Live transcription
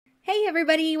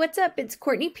everybody, what's up? It's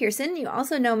Courtney Pearson. You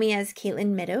also know me as Caitlin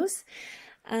Meadows.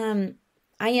 I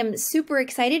am super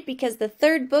excited because the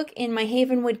third book in my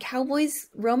Havenwood Cowboys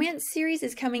romance series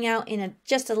is coming out in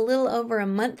just a little over a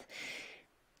month.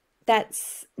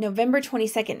 That's November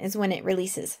 22nd is when it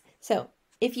releases. So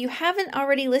if you haven't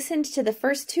already listened to the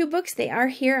first two books, they are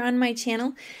here on my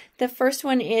channel. The first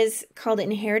one is called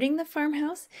Inheriting the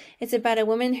Farmhouse. It's about a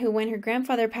woman who, when her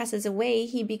grandfather passes away,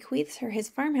 he bequeaths her his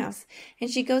farmhouse, and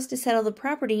she goes to settle the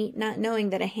property, not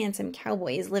knowing that a handsome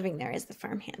cowboy is living there as the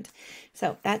farmhand.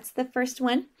 So that's the first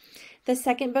one. The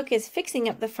second book is Fixing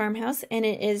Up the Farmhouse, and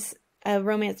it is a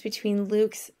romance between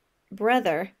Luke's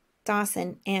brother,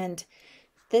 Dawson, and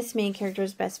this main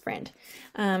character's best friend.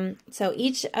 So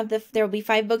there will be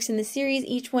 5 books in the series.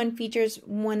 Each one features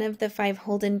one of the 5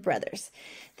 Holden brothers.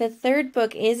 The third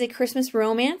book is a Christmas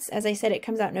romance. As I said, it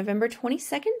comes out November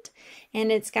 22nd,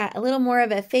 and it's got a little more of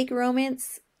a fake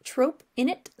romance trope in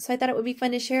it. So I thought it would be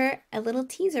fun to share a little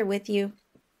teaser with you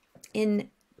in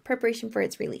preparation for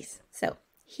its release. So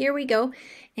here we go.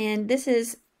 And this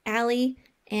is Allie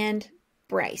and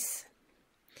Bryce.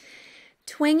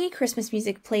 Twangy Christmas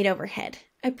music played overhead.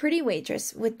 A pretty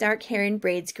waitress with dark hair and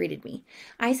braids greeted me.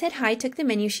 I said hi, took the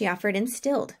menu she offered, and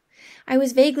stilled. I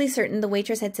was vaguely certain the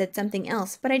waitress had said something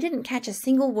else, but I didn't catch a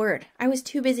single word. I was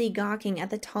too busy gawking at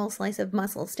the tall slice of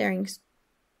muscle staring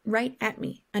right at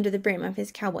me under the brim of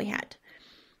his cowboy hat.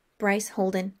 Bryce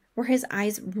Holden. Were his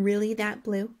eyes really that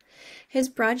blue? His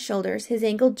broad shoulders, his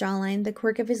angled jawline, the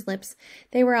quirk of his lips,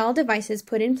 they were all devices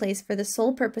put in place for the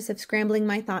sole purpose of scrambling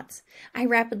my thoughts. I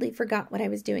rapidly forgot what I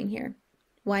was doing here.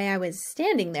 Why I was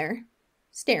standing there,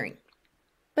 staring.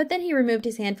 But then he removed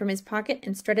his hand from his pocket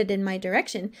and strutted in my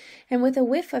direction, and with a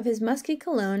whiff of his musky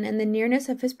cologne and the nearness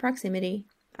of his proximity,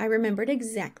 I remembered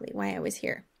exactly why I was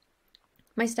here.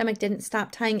 My stomach didn't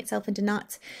stop tying itself into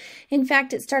knots. In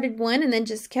fact, it started one and then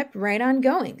just kept right on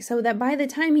going, so that by the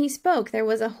time he spoke, there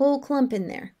was a whole clump in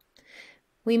there.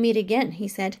 "We meet again," he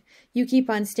said. "You keep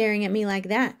on staring at me like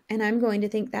that, and I'm going to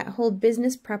think that whole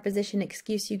business proposition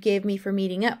excuse you gave me for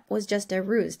meeting up was just a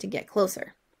ruse to get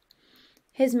closer."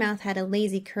 His mouth had a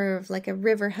lazy curve, like a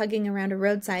river hugging around a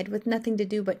roadside with nothing to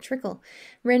do but trickle,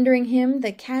 rendering him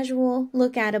the casual,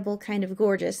 look-at-able kind of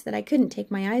gorgeous that I couldn't take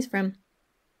my eyes from.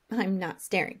 I'm not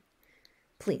staring.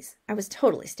 Please, I was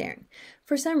totally staring.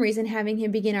 For some reason, having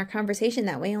him begin our conversation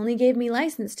that way only gave me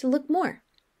license to look more.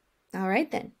 All right,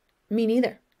 then. Me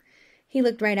neither. He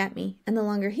looked right at me, and the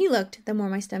longer he looked, the more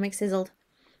my stomach sizzled.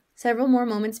 Several more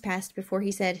moments passed before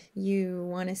he said, "You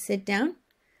want to sit down?"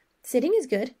 Sitting is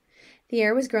good. The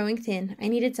air was growing thin. I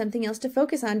needed something else to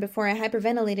focus on before I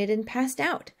hyperventilated and passed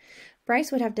out.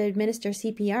 Bryce would have to administer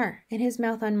CPR, and his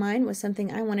mouth on mine was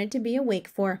something I wanted to be awake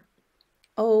for.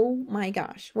 Oh my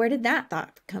gosh, where did that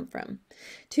thought come from?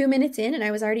 2 minutes in, and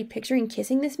I was already picturing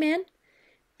kissing this man?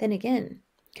 Then again,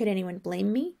 could anyone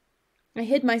blame me? I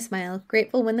hid my smile,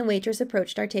 grateful when the waitress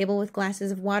approached our table with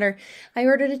glasses of water. I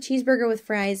ordered a cheeseburger with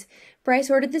fries. Bryce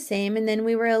ordered the same, and then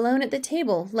we were alone at the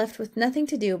table, left with nothing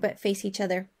to do but face each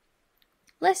other.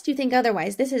 "Lest you think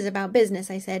otherwise, this is about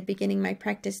business," I said, beginning my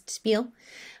practiced spiel.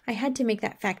 I had to make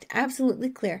that fact absolutely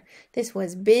clear. This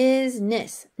was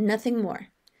business, nothing more.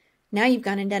 "Now you've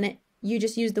gone and done it. You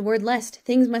just used the word lest.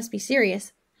 Things must be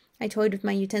serious." I toyed with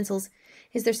my utensils.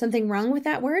 "Is there something wrong with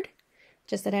that word?"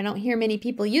 "Just that I don't hear many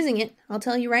people using it. I'll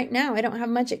tell you right now, I don't have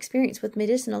much experience with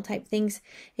medicinal type things.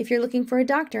 If you're looking for a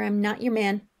doctor, I'm not your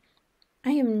man."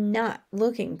 I am not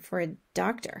looking for a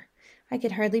doctor. I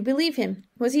could hardly believe him.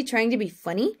 Was he trying to be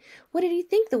funny? What did he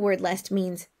think the word lest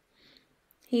means?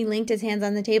 He linked his hands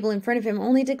on the table in front of him,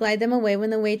 only to glide them away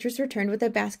when the waitress returned with a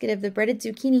basket of the breaded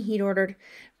zucchini he'd ordered.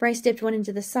 Bryce dipped one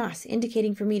into the sauce,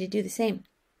 indicating for me to do the same.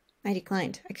 I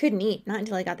declined. I couldn't eat, not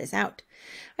until I got this out.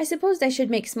 I supposed I should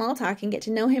make small talk and get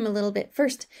to know him a little bit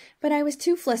first, but I was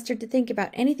too flustered to think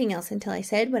about anything else until I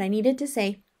said what I needed to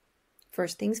say.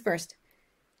 First things first.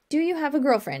 "Do you have a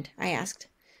girlfriend?" I asked.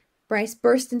 Bryce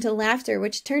burst into laughter,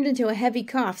 which turned into a heavy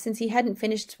cough since he hadn't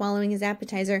finished swallowing his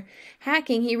appetizer.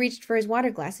 Hacking, he reached for his water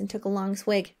glass and took a long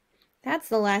swig. "That's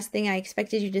the last thing I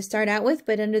expected you to start out with,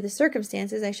 but under the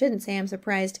circumstances, I shouldn't say I'm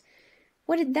surprised."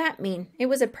 What did that mean? It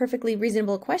was a perfectly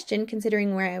reasonable question,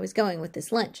 considering where I was going with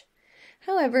this lunch.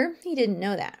 However, he didn't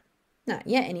know that. Not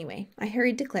yet, anyway. I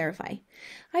hurried to clarify.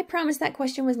 "I promised that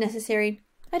question was necessary.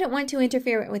 I don't want to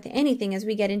interfere with anything as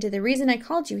we get into the reason I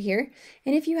called you here,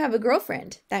 and if you have a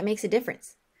girlfriend, that makes a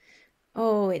difference."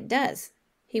 "Oh, it does."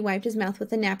 He wiped his mouth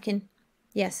with a napkin.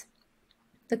 "Yes."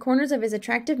 The corners of his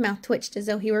attractive mouth twitched as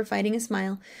though he were fighting a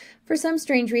smile. For some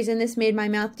strange reason, this made my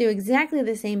mouth do exactly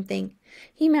the same thing.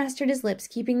 He mastered his lips,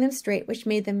 keeping them straight, which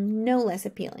made them no less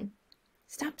appealing.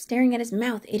 "Stop staring at his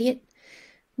mouth, idiot."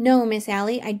 No, Miss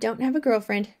Allie, I don't have a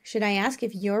girlfriend. Should I ask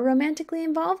if you're romantically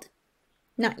involved?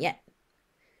 Not yet.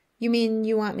 You mean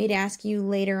you want me to ask you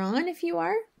later on if you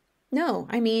are? No,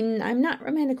 I mean I'm not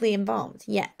romantically involved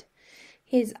yet.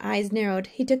 His eyes narrowed.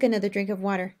 He took another drink of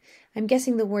water. I'm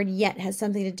guessing the word yet has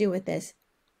something to do with this.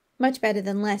 Much better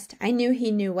than lest. I knew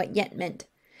he knew what yet meant.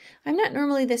 I'm not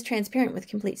normally this transparent with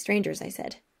complete strangers, I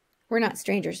said. We're not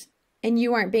strangers, and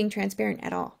you aren't being transparent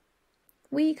at all.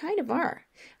 We kind of are.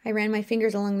 I ran my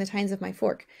fingers along the tines of my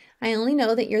fork. I only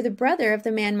know that you're the brother of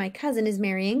the man my cousin is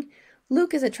marrying.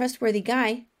 Luke is a trustworthy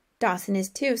guy. Dawson is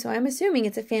too, so I'm assuming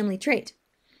it's a family trait.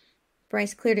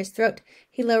 Bryce cleared his throat.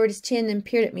 He lowered his chin and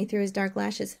peered at me through his dark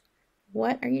lashes.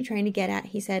 What are you trying to get at?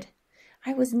 He said.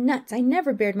 I was nuts. I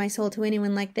never bared my soul to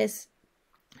anyone like this.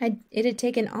 It had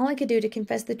taken all I could do to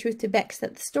confess the truth to Bex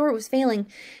that the store was failing.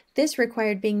 This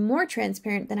required being more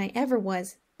transparent than I ever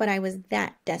was, but I was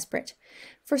that desperate.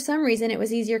 For some reason, it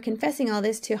was easier confessing all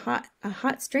this to a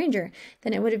hot stranger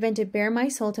than it would have been to bare my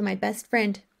soul to my best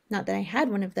friend. Not that I had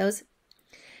one of those.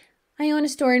 I own a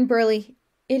store in Burley.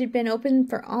 It had been open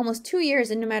for almost 2 years,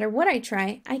 and no matter what I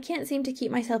try, I can't seem to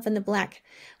keep myself in the black.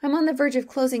 I'm on the verge of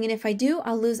closing, and if I do,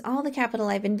 I'll lose all the capital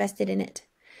I've invested in it.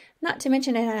 Not to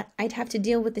mention I'd have to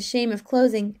deal with the shame of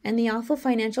closing and the awful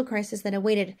financial crisis that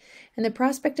awaited, and the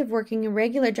prospect of working a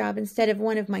regular job instead of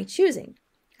one of my choosing.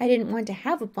 I didn't want to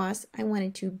have a boss. I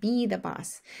wanted to be the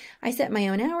boss. I set my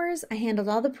own hours. I handled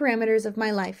all the parameters of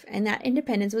my life, and that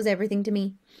independence was everything to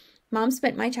me. Mom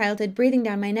spent my childhood breathing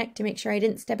down my neck to make sure I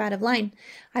didn't step out of line.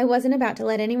 I wasn't about to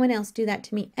let anyone else do that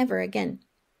to me ever again.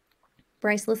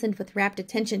 Bryce listened with rapt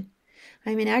attention.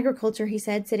 I'm in agriculture, he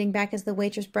said, sitting back as the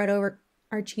waitress brought over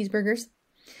our cheeseburgers.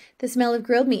 The smell of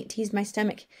grilled meat teased my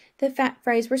stomach. The fat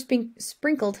fries were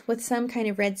sprinkled with some kind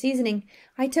of red seasoning.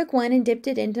 I took one and dipped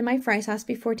it into my fry sauce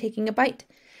before taking a bite.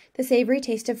 The savory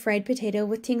taste of fried potato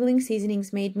with tingling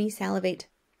seasonings made me salivate.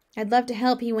 I'd love to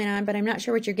help, he went on, but I'm not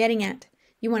sure what you're getting at.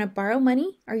 You want to borrow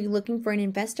money? Are you looking for an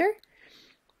investor?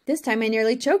 This time I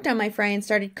nearly choked on my fry and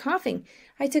started coughing.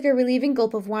 I took a relieving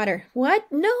gulp of water. What?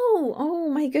 No! Oh,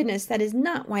 my goodness, that is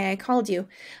not why I called you.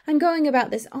 I'm going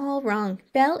about this all wrong.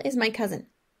 Belle is my cousin.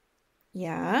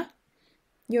 Yeah?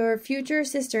 Your future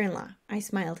sister-in-law, I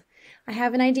smiled. I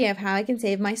have an idea of how I can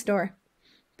save my store.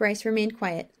 Bryce remained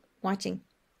quiet, watching,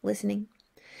 listening.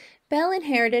 Belle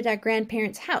inherited our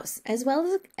grandparents' house, as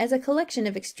well as a collection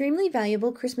of extremely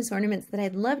valuable Christmas ornaments that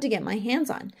I'd love to get my hands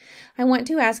on. I want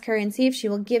to ask her and see if she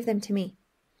will give them to me.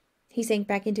 He sank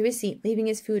back into his seat, leaving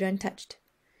his food untouched.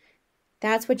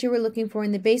 That's what you were looking for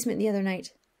in the basement the other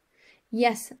night.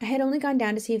 Yes, I had only gone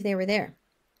down to see if they were there.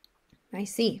 I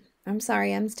see. I'm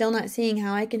sorry, I'm still not seeing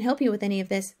how I can help you with any of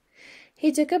this.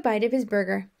 He took a bite of his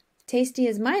burger. Tasty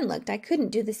as mine looked, I couldn't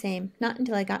do the same, not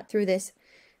until I got through this.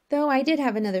 Though I did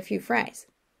have another few fries.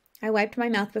 I wiped my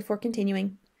mouth before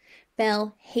continuing.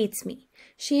 Belle hates me.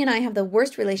 She and I have the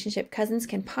worst relationship cousins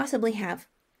can possibly have.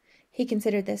 He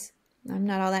considered this. I'm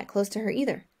not all that close to her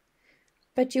either.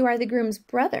 But you are the groom's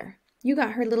brother. You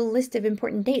got her little list of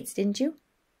important dates, didn't you?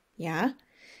 Yeah.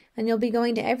 And you'll be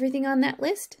going to everything on that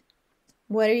list?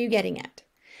 What are you getting at?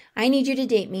 I need you to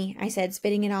date me, I said,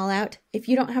 spitting it all out. If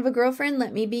you don't have a girlfriend,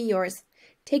 let me be yours.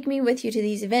 Take me with you to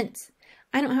these events.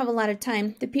 I don't have a lot of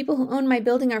time. The people who own my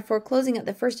building are foreclosing at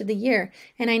the first of the year,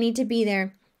 and I need to be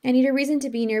there. I need a reason to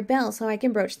be near Belle so I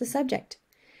can broach the subject.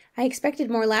 I expected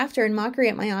more laughter and mockery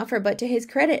at my offer, but to his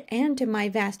credit and to my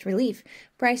vast relief,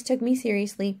 Bryce took me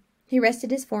seriously. He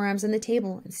rested his forearms on the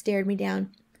table and stared me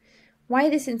down. Why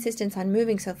this insistence on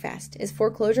moving so fast? Is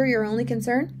foreclosure your only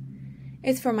concern?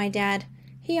 It's for my dad.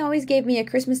 He always gave me a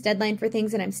Christmas deadline for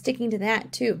things, and I'm sticking to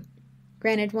that, too.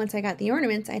 Granted, once I got the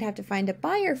ornaments, I'd have to find a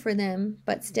buyer for them,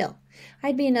 but still,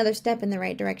 I'd be another step in the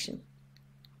right direction.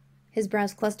 His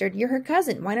brows clustered. You're her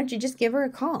cousin. Why don't you just give her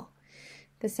a call?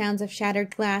 The sounds of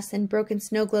shattered glass and broken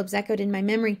snow globes echoed in my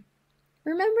memory.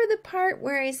 Remember the part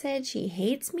where I said she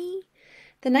hates me?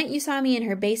 The night you saw me in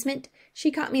her basement,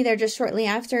 she caught me there just shortly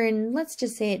after, and let's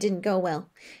just say it didn't go well.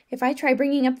 If I try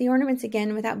bringing up the ornaments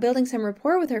again without building some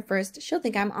rapport with her first, she'll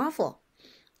think I'm awful.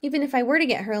 Even if I were to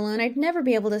get her alone, I'd never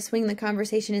be able to swing the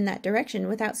conversation in that direction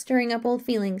without stirring up old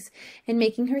feelings and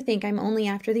making her think I'm only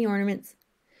after the ornaments.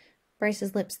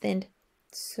 Bryce's lips thinned.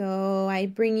 So I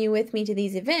bring you with me to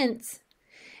these events,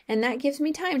 and that gives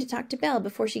me time to talk to Belle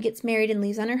before she gets married and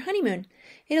leaves on her honeymoon.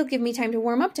 It'll give me time to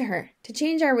warm up to her, to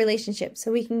change our relationship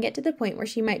so we can get to the point where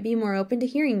she might be more open to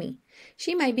hearing me.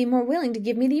 She might be more willing to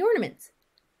give me the ornaments.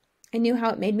 I knew how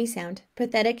it made me sound.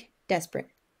 Pathetic, desperate,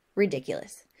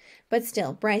 ridiculous. But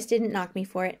still, Bryce didn't knock me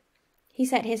for it. He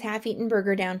set his half-eaten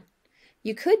burger down.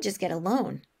 You could just get a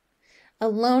loan. A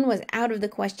loan was out of the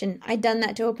question. I'd done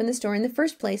that to open the store in the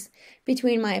first place.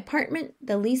 Between my apartment,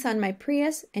 the lease on my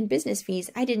Prius, and business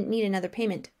fees, I didn't need another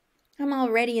payment. I'm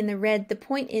already in the red. The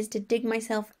point is to dig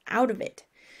myself out of it.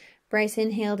 Bryce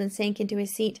inhaled and sank into his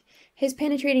seat. His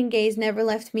penetrating gaze never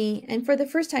left me, and for the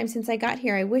first time since I got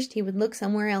here, I wished he would look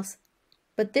somewhere else.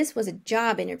 But this was a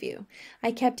job interview.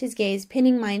 I kept his gaze,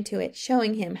 pinning mine to it,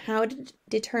 showing him how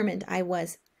determined I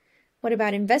was. What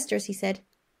about investors, he said.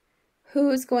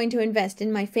 Who's going to invest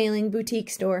in my failing boutique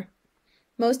store?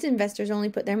 Most investors only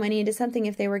put their money into something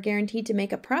if they were guaranteed to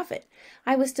make a profit.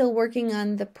 I was still working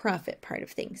on the profit part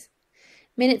of things.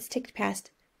 Minutes ticked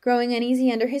past. Growing uneasy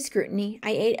under his scrutiny, I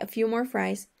ate a few more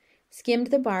fries, skimmed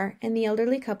the bar and the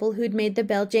elderly couple who'd made the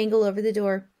bell jangle over the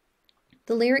door.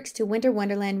 The lyrics to Winter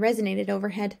Wonderland resonated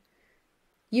overhead.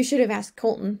 You should have asked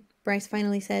Colton, Bryce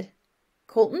finally said.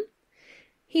 Colton?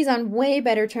 He's on way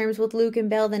better terms with Luke and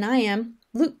Belle than I am.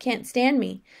 Luke can't stand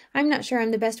me. I'm not sure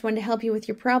I'm the best one to help you with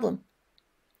your problem.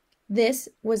 This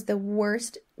was the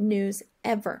worst news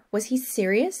ever. Was he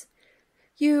serious?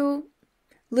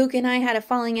 Luke and I had a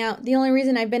falling out. The only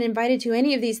reason I've been invited to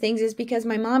any of these things is because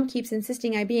my mom keeps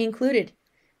insisting I be included.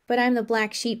 But I'm the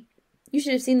black sheep. You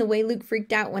should have seen the way Luke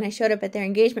freaked out when I showed up at their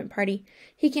engagement party.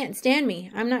 He can't stand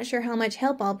me. I'm not sure how much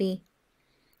help I'll be.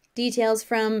 Details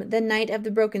from the night of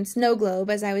the broken snow globe,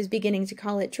 as I was beginning to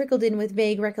call it, trickled in with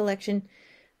vague recollection.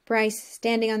 Bryce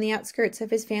standing on the outskirts of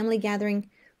his family gathering,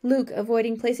 Luke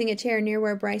avoiding placing a chair near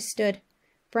where Bryce stood,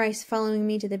 Bryce following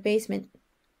me to the basement,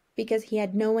 because he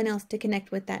had no one else to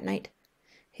connect with that night.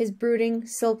 His brooding,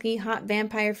 sulky, hot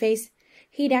vampire face,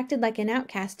 he'd acted like an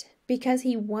outcast, because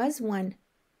he was one.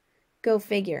 Go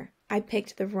figure, I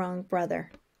picked the wrong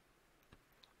brother.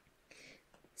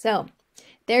 So,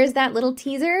 there's that little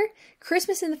teaser.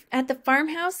 Christmas at the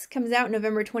Farmhouse comes out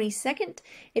November 22nd.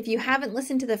 If you haven't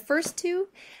listened to the first two,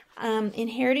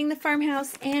 Inheriting the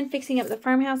Farmhouse and Fixing Up the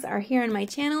Farmhouse are here on my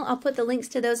channel. I'll put the links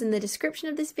to those in the description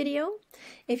of this video.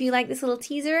 If you like this little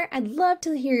teaser, I'd love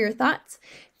to hear your thoughts.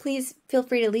 Please feel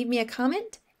free to leave me a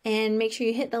comment and make sure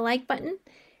you hit the like button.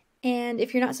 And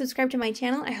if you're not subscribed to my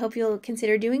channel, I hope you'll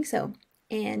consider doing so.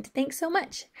 And thanks so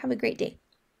much. Have a great day.